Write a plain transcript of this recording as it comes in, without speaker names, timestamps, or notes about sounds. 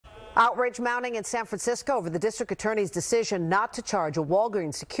Outrage mounting in San Francisco over the district attorney's decision not to charge a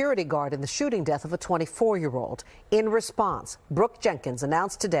Walgreens security guard in the shooting death of a 24-year-old. In response, Brooke Jenkins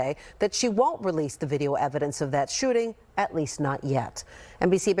announced today that she won't release the video evidence of that shooting, at least not yet.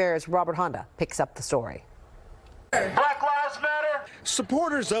 NBC Bears Robert Handa picks up the story. Black Lives Matter.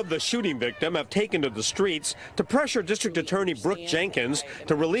 Supporters of the shooting victim have taken to the streets to pressure District Attorney Brooke Jenkins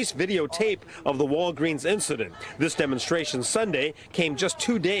to release videotape of the Walgreens incident. This demonstration Sunday came just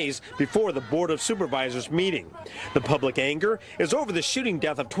 2 days before the Board of Supervisors meeting. The public anger is over the shooting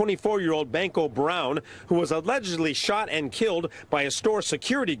death of 24-year-old Banko Brown, who was allegedly shot and killed by a store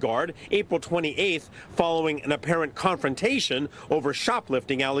security guard April 28th following an apparent confrontation over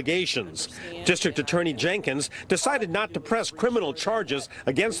shoplifting allegations. District Attorney Jenkins decided not to press criminal charges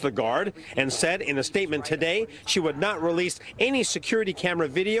against the guard and said in a statement today she would not release any security camera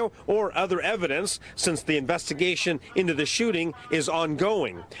video or other evidence since the investigation into the shooting is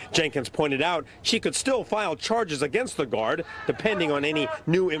ongoing. Jenkins pointed out she could still file charges against the guard depending on any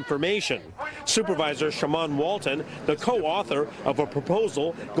new information. Supervisor Shaman Walton, the co-author of a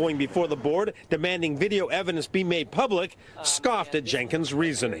proposal going before the board demanding video evidence be made public, scoffed at Jenkins'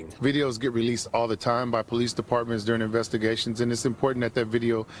 reasoning. Videos get released all the time by police departments during investigations, and it's important that that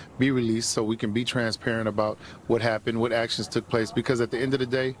video be released so we can be transparent about what happened, what actions took place, because at the end of the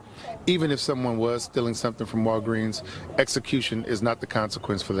day, even if someone was stealing something from Walgreens, execution is not the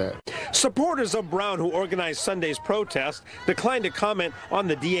consequence for that. Supporters of Brown, who organized Sunday's protest, declined to comment on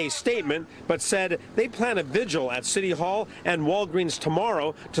the DA's statement, but said they plan a vigil at City Hall and Walgreens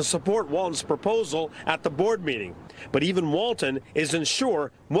tomorrow to support Walton's proposal at the board meeting. But even Walton isn't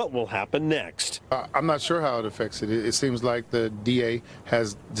sure what will happen next. I'm not sure how it affects it. It seems like the DA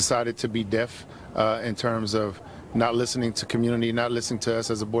has decided to be deaf in terms of not listening to community, not listening to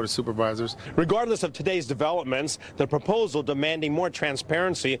us as a Board of Supervisors. Regardless of today's developments, the proposal demanding more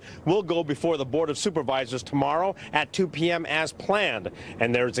transparency will go before the Board of Supervisors tomorrow at 2 p.m. as planned.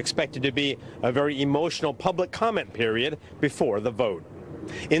 And there is expected to be a very emotional public comment period before the vote.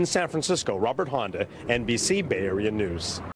 In San Francisco, Robert Handa, NBC Bay Area News.